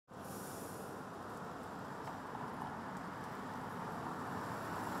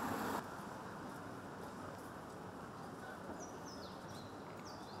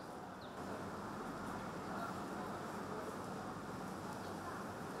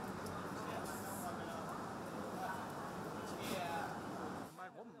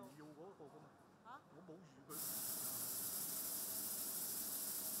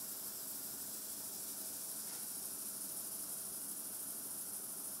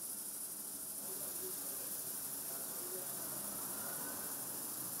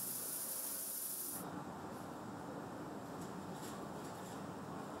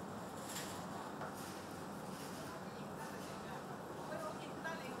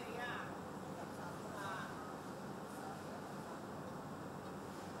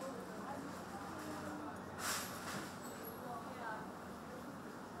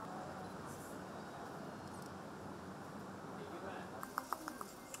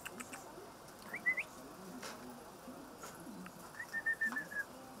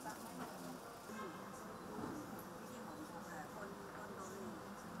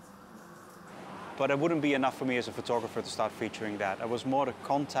But it wouldn't be enough for me as a photographer to start featuring that. It was more the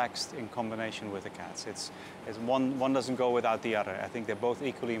context in combination with the cats. It's one doesn't go without the other. I think they're both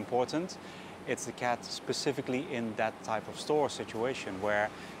equally important. It's the cat specifically in that type of store situation where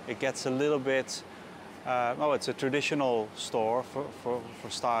it gets a little bit, well, it's a traditional store for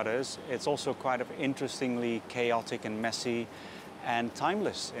starters. It's also quite of interestingly chaotic and messy and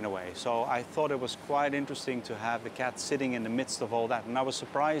timeless in a way. So I thought it was quite interesting to have the cat sitting in the midst of all that. And I was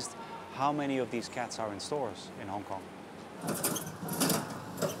surprised how many of these cats are in stores in Hong Kong.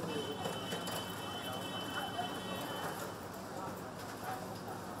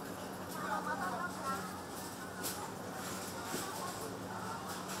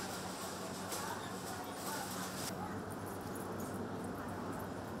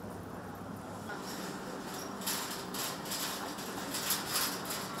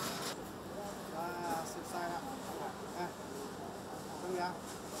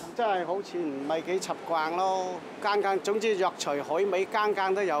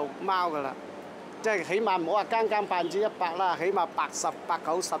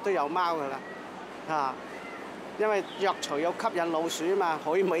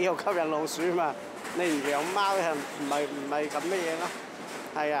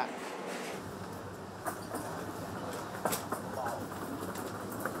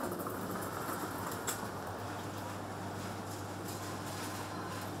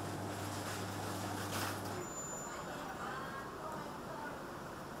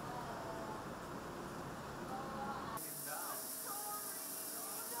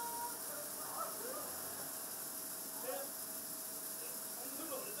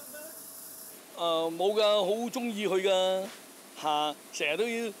冇㗎，好中意佢㗎嚇，成日都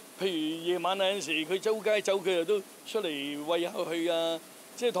要，譬如夜晚有陣時佢周街走，佢又都出嚟餵下佢啊，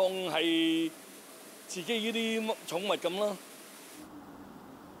即係當係自己呢啲寵物咁咯。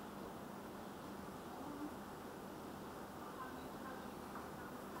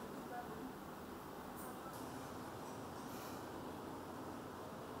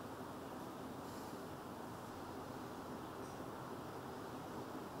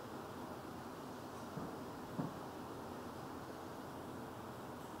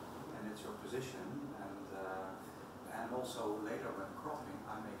Your position, and also later when cropping,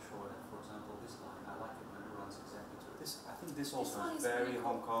 I make sure that, for example, this line, I like it when it runs exactly to this. I think this also is very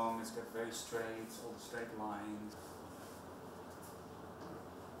Hong Kong. It's got very straight, all the straight lines.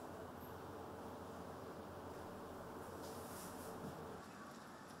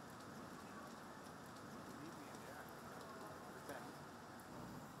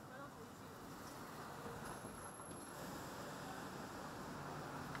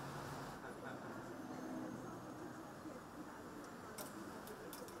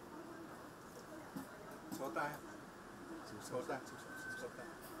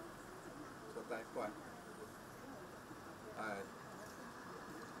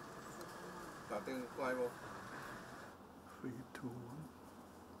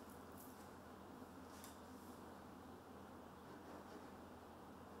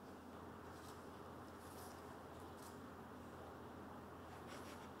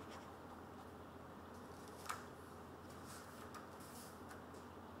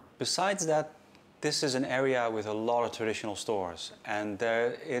 Besides that, this is an area with a lot of traditional stores, and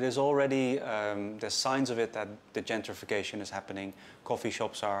it is already, there's signs of it that the gentrification is happening. Coffee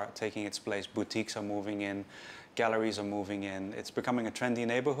shops are taking its place, boutiques are moving in, galleries are moving in. It's becoming a trendy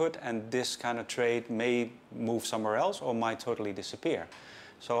neighborhood, and this kind of trade may move somewhere else or might totally disappear.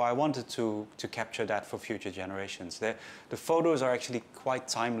 So I wanted to capture that for future generations. The photos are actually quite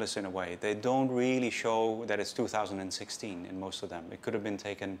timeless in a way. They don't really show that it's 2016 in most of them. It could have been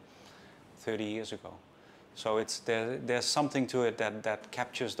taken 30 years ago. So there's something to it that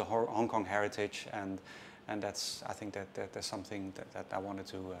captures the Hong Kong heritage, and I think that there's something that I wanted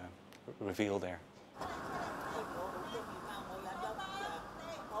to reveal there.